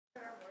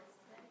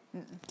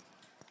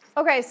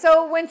Okay,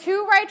 so when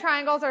two right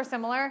triangles are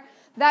similar,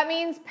 that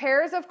means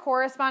pairs of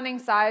corresponding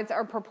sides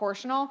are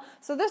proportional.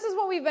 So this is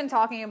what we've been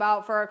talking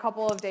about for a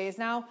couple of days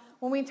now.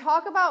 When we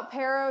talk about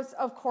pairs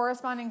of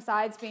corresponding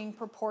sides being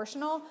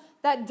proportional,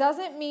 that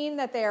doesn't mean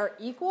that they are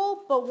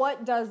equal, but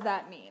what does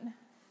that mean?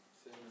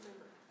 Similar.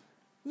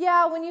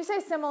 Yeah, when you say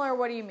similar,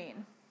 what do you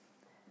mean?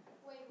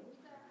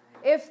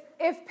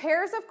 If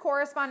pairs of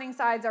corresponding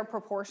sides are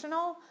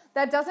proportional,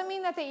 that doesn't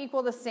mean that they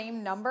equal the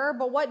same number,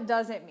 but what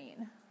does it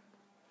mean?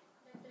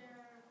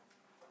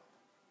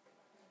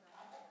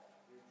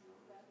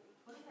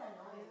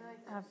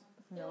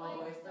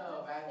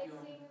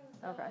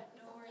 Okay.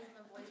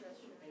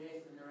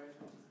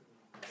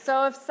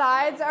 So if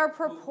sides are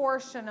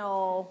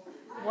proportional,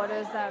 what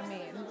does that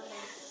mean?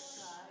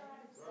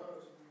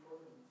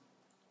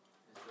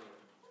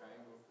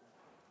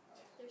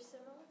 They're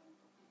similar?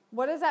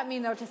 What does that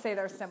mean, though, to say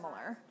they're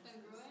similar?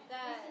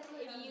 That if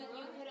you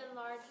could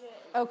enlarge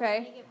it, okay.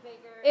 Make it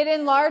bigger. It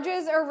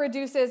enlarges or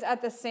reduces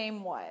at the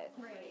same what?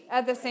 Rate.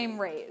 At the same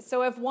rate.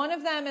 So if one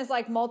of them is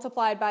like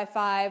multiplied by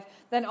 5,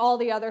 then all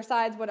the other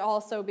sides would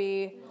also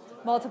be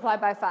multiplied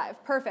by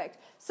 5. Perfect.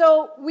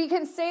 So we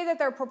can say that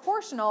they're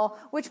proportional,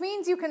 which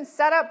means you can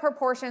set up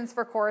proportions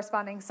for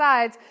corresponding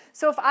sides.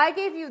 So if I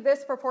gave you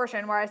this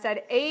proportion where I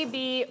said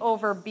AB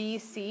over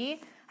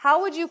BC,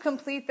 how would you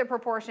complete the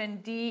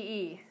proportion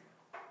DE?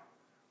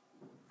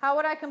 How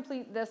would I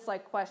complete this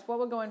like question? What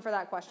would go in for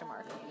that question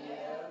mark?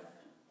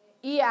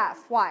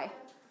 EF. Why?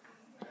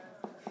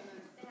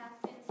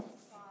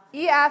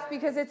 EF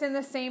because it's in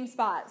the same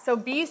spot. So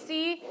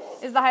BC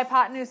is the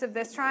hypotenuse of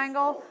this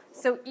triangle.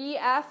 So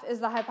EF is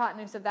the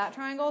hypotenuse of that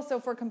triangle. So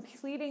for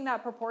completing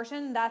that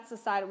proportion, that's the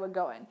side it would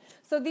go in.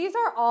 So these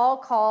are all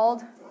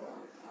called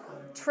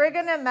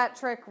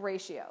trigonometric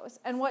ratios.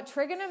 And what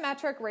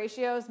trigonometric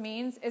ratios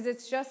means is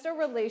it's just a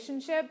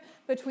relationship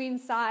between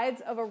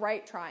sides of a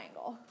right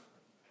triangle.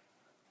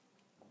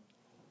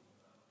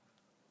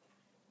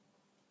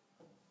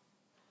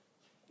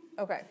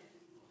 Okay.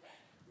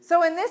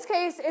 So in this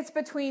case, it's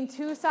between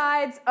two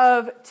sides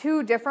of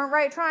two different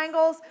right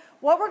triangles.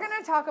 What we're going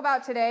to talk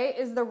about today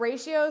is the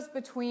ratios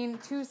between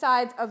two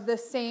sides of the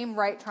same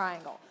right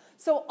triangle.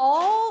 So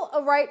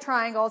all right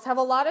triangles have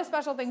a lot of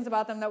special things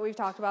about them that we've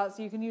talked about.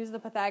 So you can use the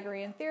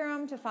Pythagorean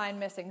theorem to find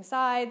missing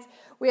sides.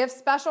 We have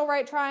special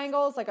right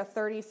triangles like a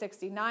 30,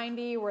 60,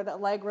 90 where the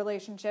leg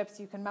relationships,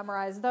 you can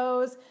memorize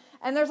those.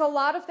 And there's a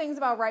lot of things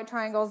about right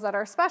triangles that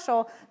are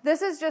special.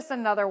 This is just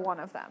another one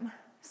of them.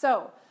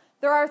 So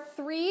there are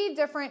 3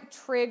 different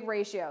trig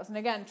ratios. And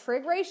again,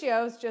 trig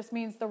ratios just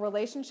means the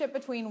relationship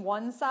between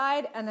one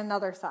side and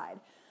another side.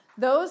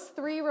 Those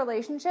 3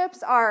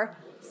 relationships are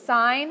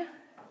sine,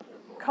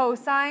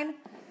 cosine,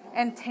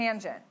 and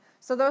tangent.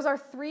 So those are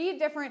 3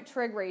 different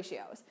trig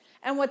ratios.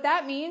 And what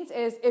that means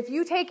is if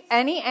you take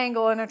any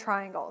angle in a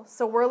triangle,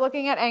 so we're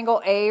looking at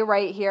angle A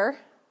right here,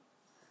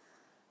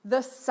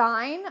 the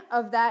sine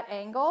of that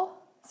angle,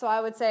 so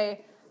I would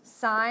say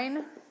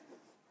sine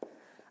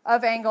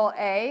of angle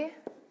A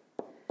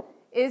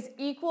is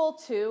equal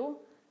to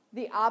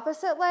the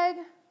opposite leg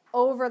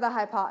over the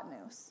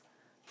hypotenuse.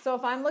 So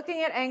if I'm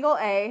looking at angle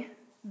A,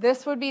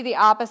 this would be the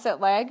opposite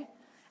leg,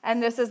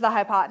 and this is the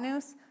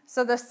hypotenuse.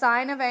 So the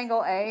sine of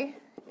angle A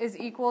is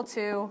equal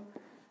to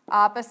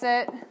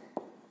opposite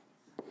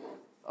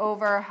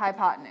over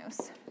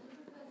hypotenuse.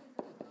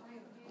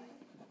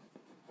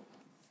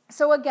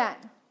 So again,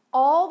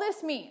 all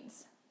this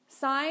means,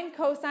 sine,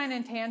 cosine,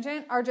 and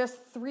tangent are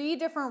just 3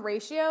 different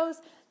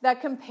ratios that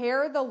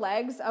compare the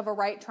legs of a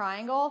right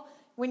triangle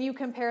when you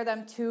compare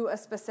them to a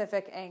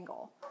specific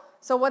angle.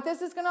 So what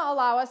this is going to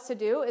allow us to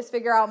do is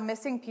figure out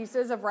missing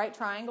pieces of right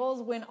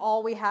triangles when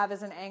all we have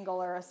is an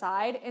angle or a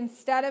side,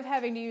 instead of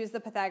having to use the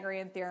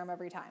Pythagorean theorem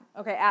every time.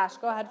 Okay, Ash,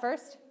 go ahead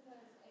first.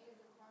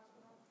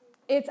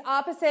 It's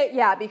opposite,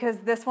 yeah, because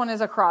this one is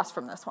across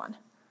from this one.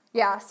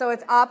 Yeah, so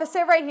it's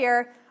opposite right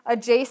here.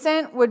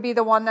 Adjacent would be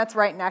the one that's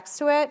right next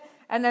to it,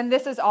 and then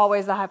this is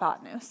always the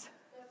hypotenuse.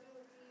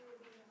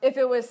 If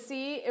it was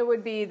C, it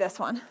would be this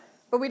one.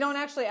 But we don't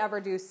actually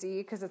ever do C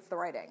because it's the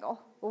right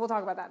angle. But we'll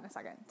talk about that in a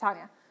second.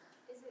 Tanya.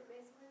 Is it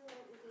basically what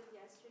we did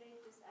yesterday,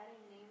 just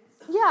adding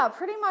names? Yeah,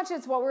 pretty much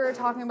it's what we were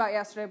talking about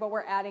yesterday, but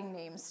we're adding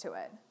names to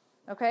it.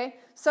 Okay?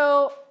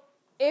 So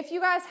if you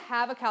guys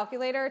have a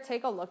calculator,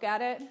 take a look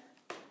at it.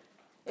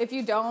 If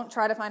you don't,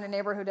 try to find a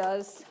neighbor who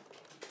does.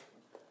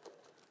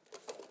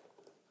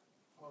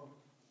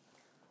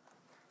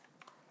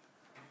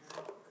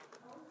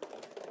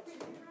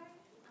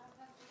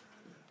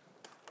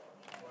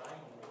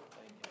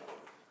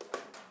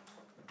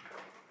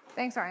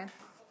 Thanks, Ryan.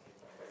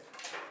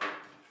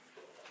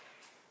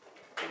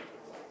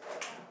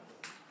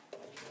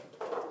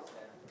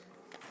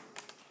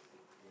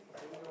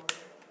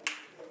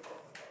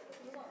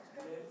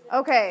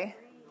 Okay,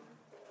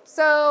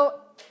 so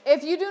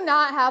if you do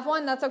not have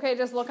one, that's okay,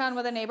 just look on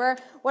with a neighbor.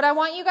 What I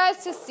want you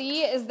guys to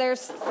see is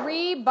there's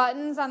 3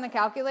 buttons on the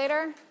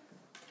calculator.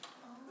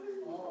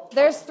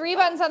 There's 3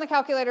 buttons on the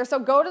calculator, so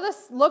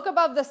look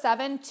above the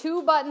 7,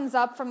 2 buttons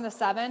up from the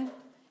 7.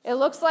 It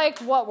looks like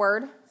what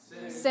word?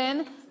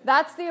 Sin.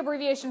 That's the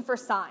abbreviation for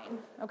sine,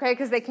 okay,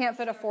 because they can't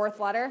fit a fourth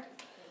letter.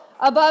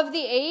 Above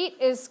the 8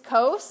 is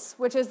cos,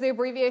 which is the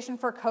abbreviation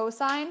for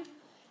cosine.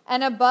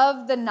 And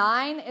above the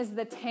 9 is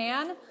the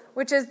tan,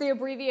 which is the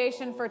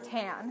abbreviation for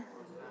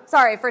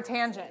for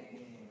tangent.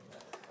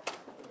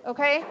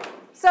 Okay?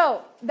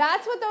 So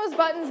that's what those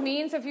buttons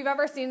mean. So if you've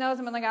ever seen those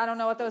and been like, I don't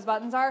know what those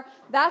buttons are,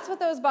 that's what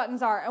those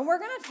buttons are. And we're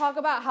going to talk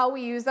about how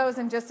we use those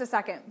in just a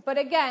second. But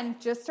again,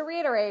 just to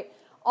reiterate,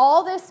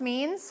 all this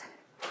means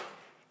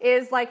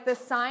is like the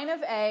sine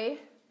of A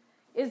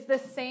is the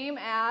same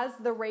as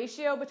the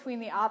ratio between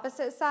the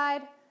opposite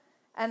side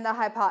and the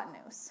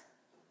hypotenuse.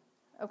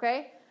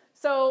 Okay?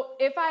 So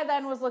if I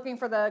then was looking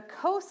for the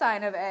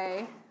cosine of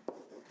A,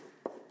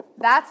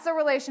 that's the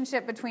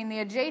relationship between the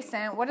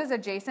adjacent. What does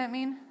adjacent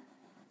mean?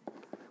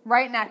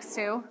 Right next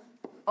to,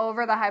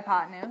 over the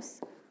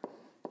hypotenuse.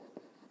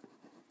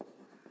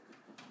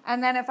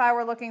 And then if I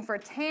were looking for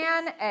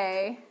tan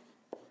A,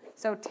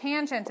 so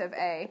tangent of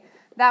A,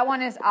 that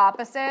one is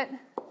opposite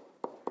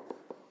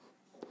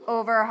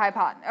over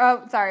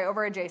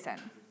over adjacent.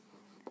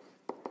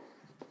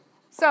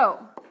 So,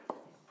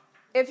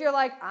 if you're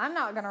like, I'm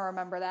not going to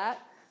remember that,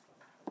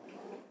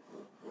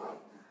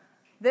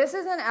 this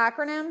is an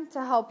acronym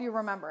to help you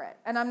remember it.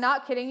 And I'm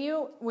not kidding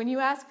you. When you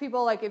ask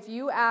people, like if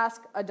you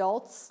ask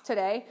adults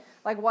today,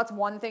 like what's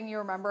one thing you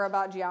remember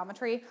about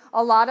geometry,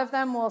 a lot of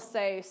them will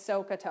say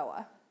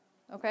SOHCAHTOA.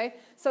 Okay?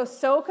 So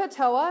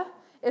SOHCAHTOA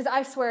is,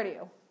 I swear to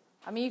you,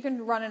 I mean, you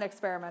can run an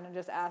experiment and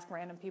just ask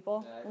random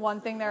people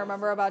one thing they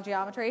remember about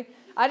geometry.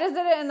 I just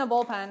did it in the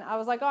bullpen. I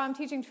was like, oh, I'm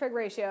teaching trig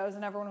ratios.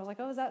 And everyone was like,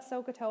 oh, is that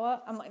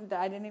SOHCAHTOA? I'm like,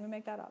 I didn't even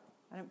make that up.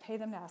 I didn't pay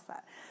them to ask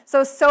that.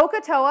 So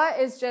SOHCAHTOA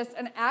is just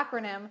an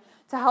acronym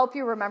to help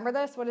you remember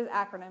this. What does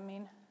acronym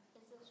mean?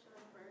 It's a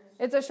short version.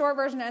 It's a short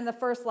version and the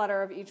first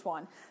letter of each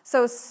one.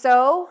 So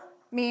SO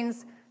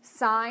means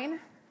sine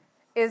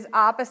is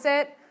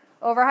opposite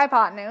over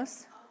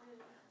hypotenuse.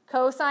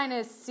 Cosine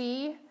is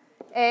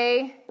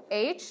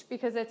CAH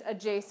because it's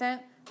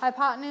adjacent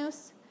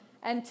hypotenuse.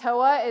 And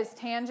TOA is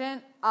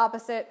tangent,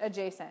 opposite,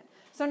 adjacent.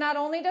 So not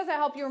only does it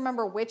help you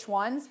remember which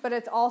ones, but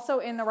it's also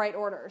in the right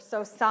order.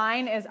 So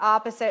sine is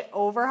opposite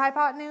over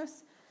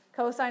hypotenuse,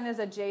 cosine is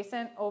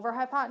adjacent over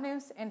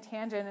hypotenuse, and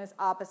tangent is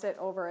opposite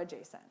over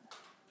adjacent.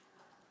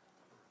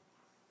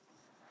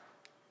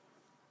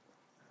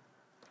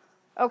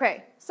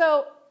 Okay,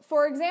 so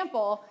for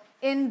example,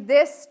 in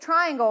this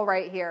triangle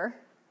right here,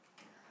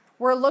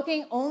 we're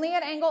looking only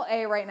at angle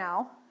A right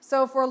now.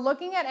 So if we're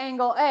looking at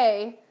angle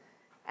A,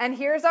 and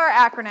here's our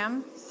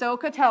acronym,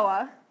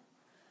 SOHCAHTOA,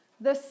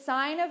 the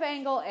sine of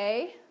angle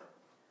A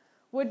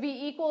would be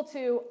equal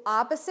to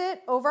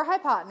opposite over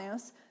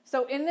hypotenuse.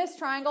 So in this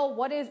triangle,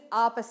 what is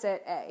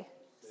opposite A?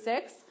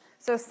 6.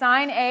 So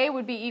sine A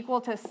would be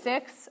equal to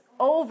 6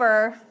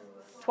 over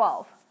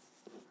 12.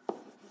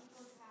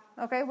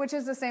 Okay, which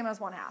is the same as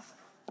 1/2.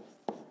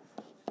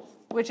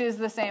 Which is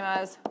the same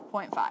as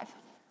 0.5.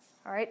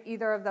 All right,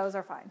 either of those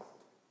are fine.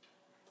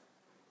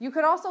 You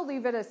could also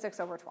leave it as 6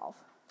 over 12.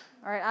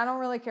 All right, I don't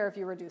really care if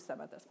you reduce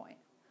them at this point.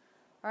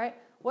 All right,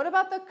 what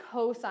about the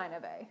cosine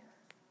of A?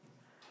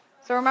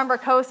 So remember,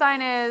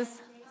 cosine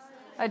is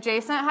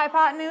adjacent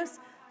hypotenuse.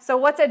 So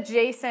what's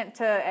adjacent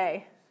to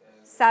A?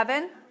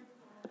 7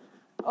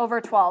 over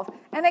 12.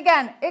 And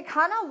again, it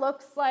kind of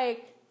looks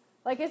like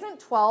isn't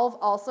 12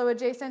 also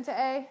adjacent to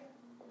A?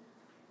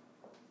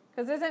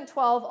 Because isn't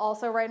 12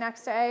 also right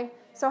next to A?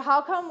 So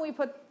how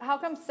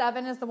come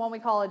 7 is the one we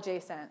call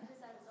adjacent?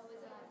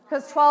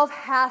 Because 12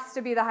 has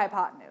to be the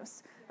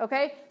hypotenuse.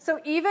 Okay? So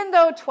even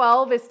though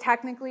 12 is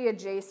technically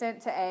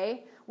adjacent to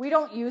A, we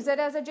don't use it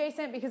as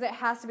adjacent because it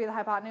has to be the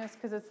hypotenuse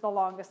because it's the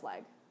longest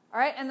leg. All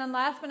right? And then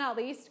last but not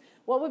least,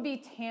 what would be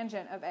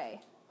tangent of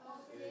A?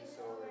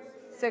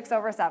 6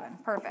 over 7.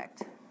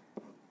 Perfect.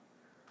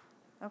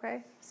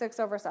 Okay? 6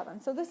 over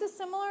 7. So this is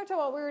similar to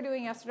what we were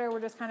doing yesterday.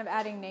 We're just kind of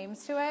adding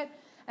names to it.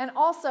 And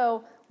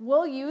also,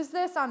 we'll use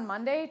this on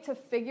Monday to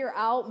figure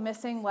out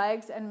missing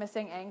legs and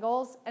missing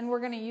angles. And we're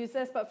going to use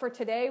this, but for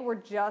today, we're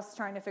just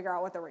trying to figure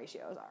out what the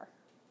ratios are.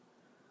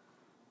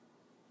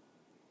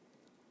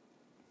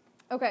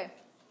 Okay.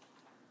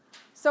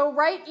 So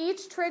write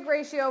each trig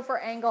ratio for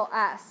angle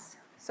S.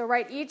 So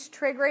write each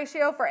trig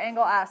ratio for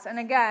angle S. And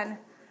again,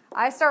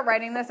 I start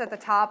writing this at the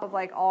top of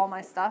like all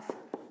my stuff.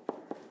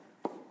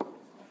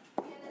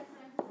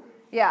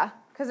 Yeah,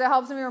 because it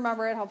helps me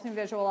remember, it helps me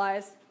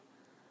visualize.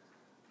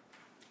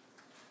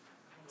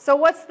 So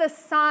what's the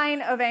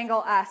sine of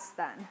angle S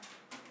then?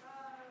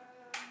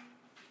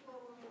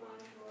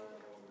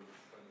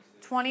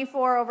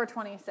 24 over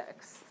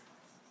 26.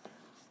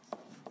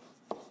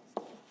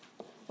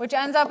 Which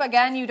ends up,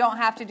 again, you don't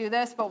have to do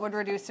this, but would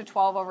reduce to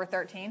 12 over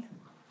 13.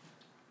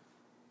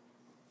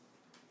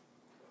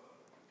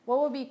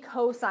 What would be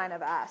cosine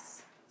of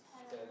S?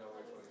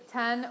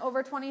 10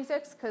 over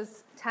 26,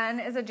 because 10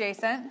 is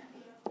adjacent.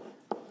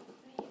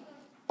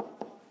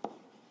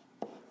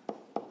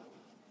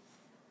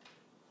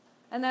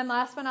 And then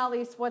last but not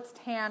least, what's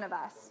tan of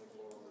S?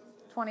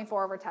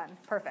 24 over 10.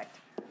 Perfect.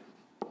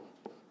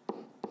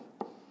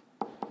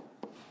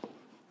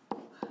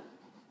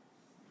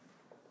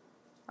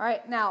 All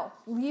right, now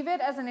leave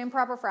it as an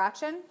improper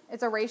fraction.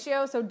 It's a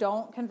ratio, so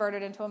don't convert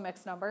it into a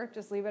mixed number.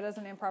 Just leave it as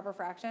an improper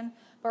fraction.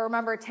 But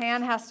remember,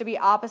 tan has to be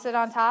opposite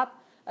on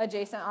top,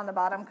 adjacent on the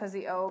bottom, because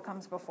the O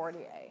comes before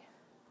the A.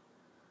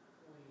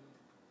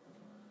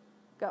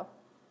 Go.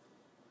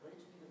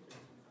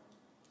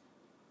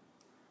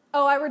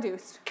 Oh, I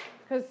reduced,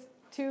 because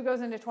 2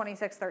 goes into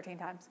 26 13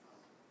 times.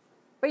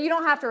 But you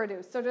don't have to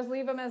reduce, so just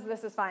leave them as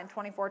this is fine.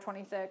 24,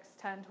 26,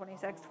 10,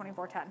 26,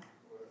 24, 10.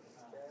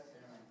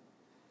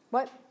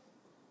 What?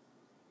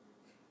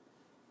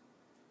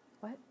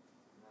 What?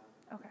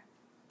 Okay.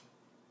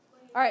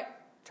 All right,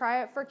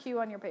 try it for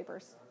Q on your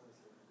papers.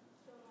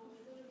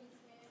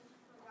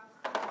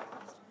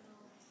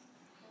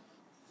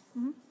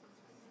 Mm-hmm.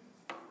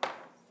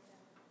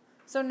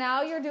 So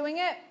now you're doing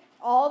it,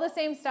 all the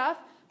same stuff,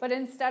 but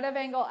instead of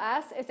angle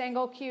S, it's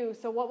angle Q.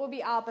 So what would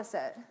be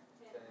opposite?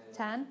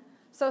 10.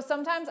 So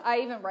sometimes I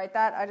even write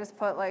that. I just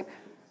put like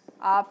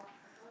op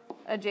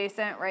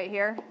adjacent right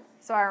here.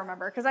 So I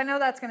remember, because I know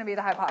that's going to be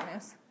the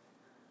hypotenuse.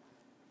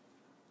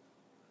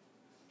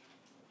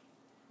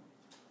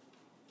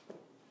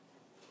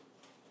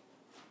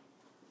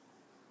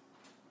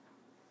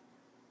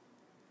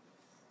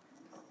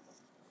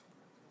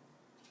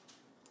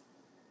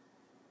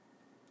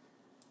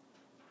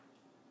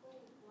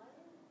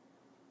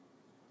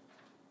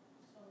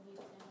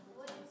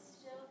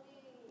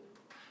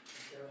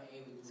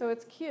 So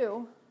it's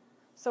Q.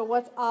 So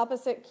what's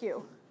opposite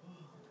Q?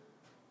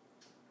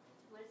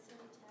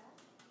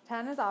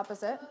 10 is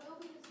opposite.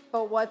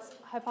 But what's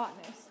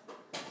hypotenuse?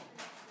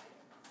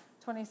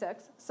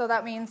 26. So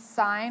that means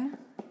sine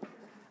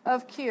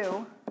of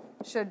Q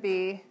should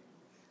be,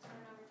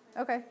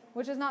 okay,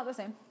 which is not the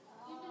same.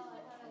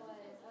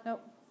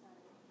 Nope.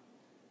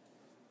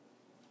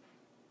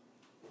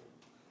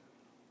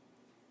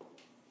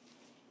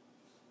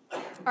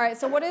 All right,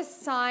 so what is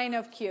sine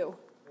of Q?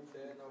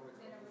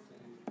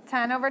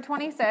 10 over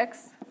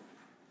 26.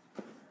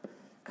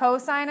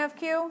 Cosine of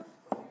Q.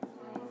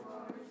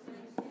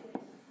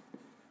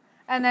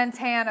 And then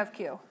tan of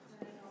Q.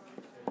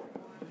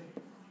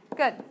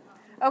 Good.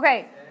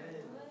 Okay.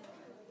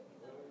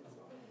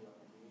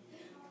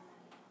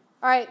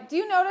 All right, do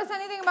you notice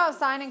anything about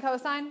sine and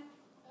cosine?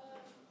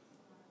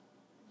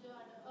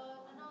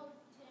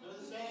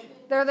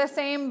 They're the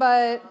same,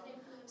 but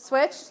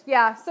switched?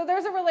 Yeah, so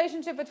there's a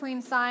relationship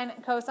between sine,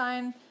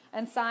 cosine,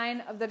 and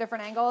sine of the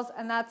different angles,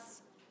 and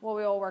that's what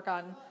we will work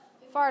on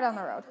far down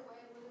the road.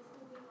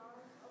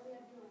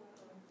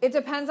 It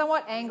depends on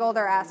what angle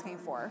they're asking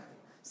for.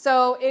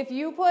 So if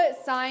you put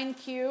sine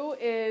Q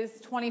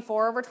is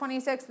 24 over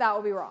 26, that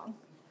will be wrong.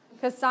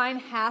 Because sine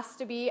has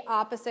to be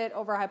opposite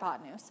over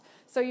hypotenuse.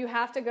 So you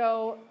have to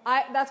go,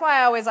 that's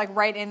why I always like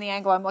write in the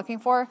angle I'm looking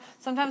for.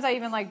 Sometimes I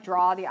even like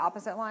draw the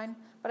opposite line.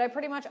 But I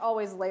pretty much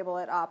always label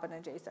it op and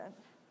adjacent.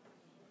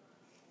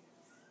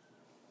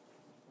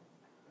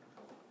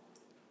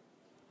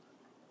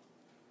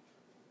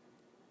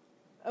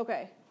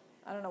 Okay,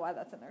 I don't know why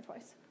that's in there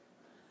twice.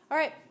 All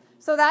right,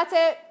 so that's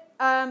it.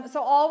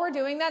 So all we're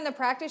doing then, the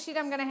practice sheet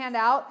I'm going to hand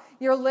out,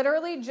 you're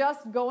literally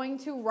just going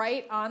to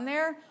write on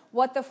there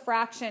what the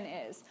fraction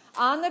is.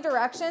 On the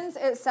directions,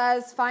 it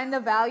says find the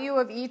value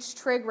of each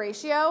trig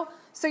ratio.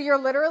 So you're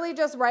literally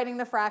just writing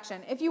the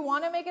fraction. If you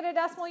want to make it a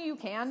decimal, you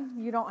can.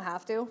 You don't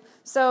have to.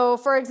 So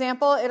for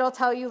example, it'll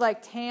tell you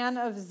like tan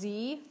of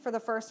z for the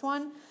first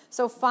one.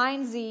 So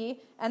find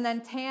z, and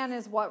then tan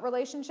is what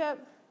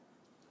relationship?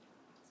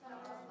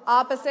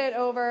 Opposite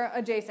over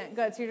adjacent.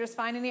 Good. So you're just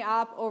finding the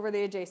op over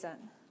the adjacent.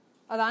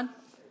 Adan?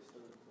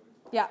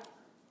 Yeah.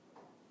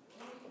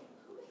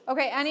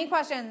 Okay, any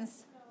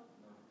questions?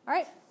 All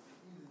right.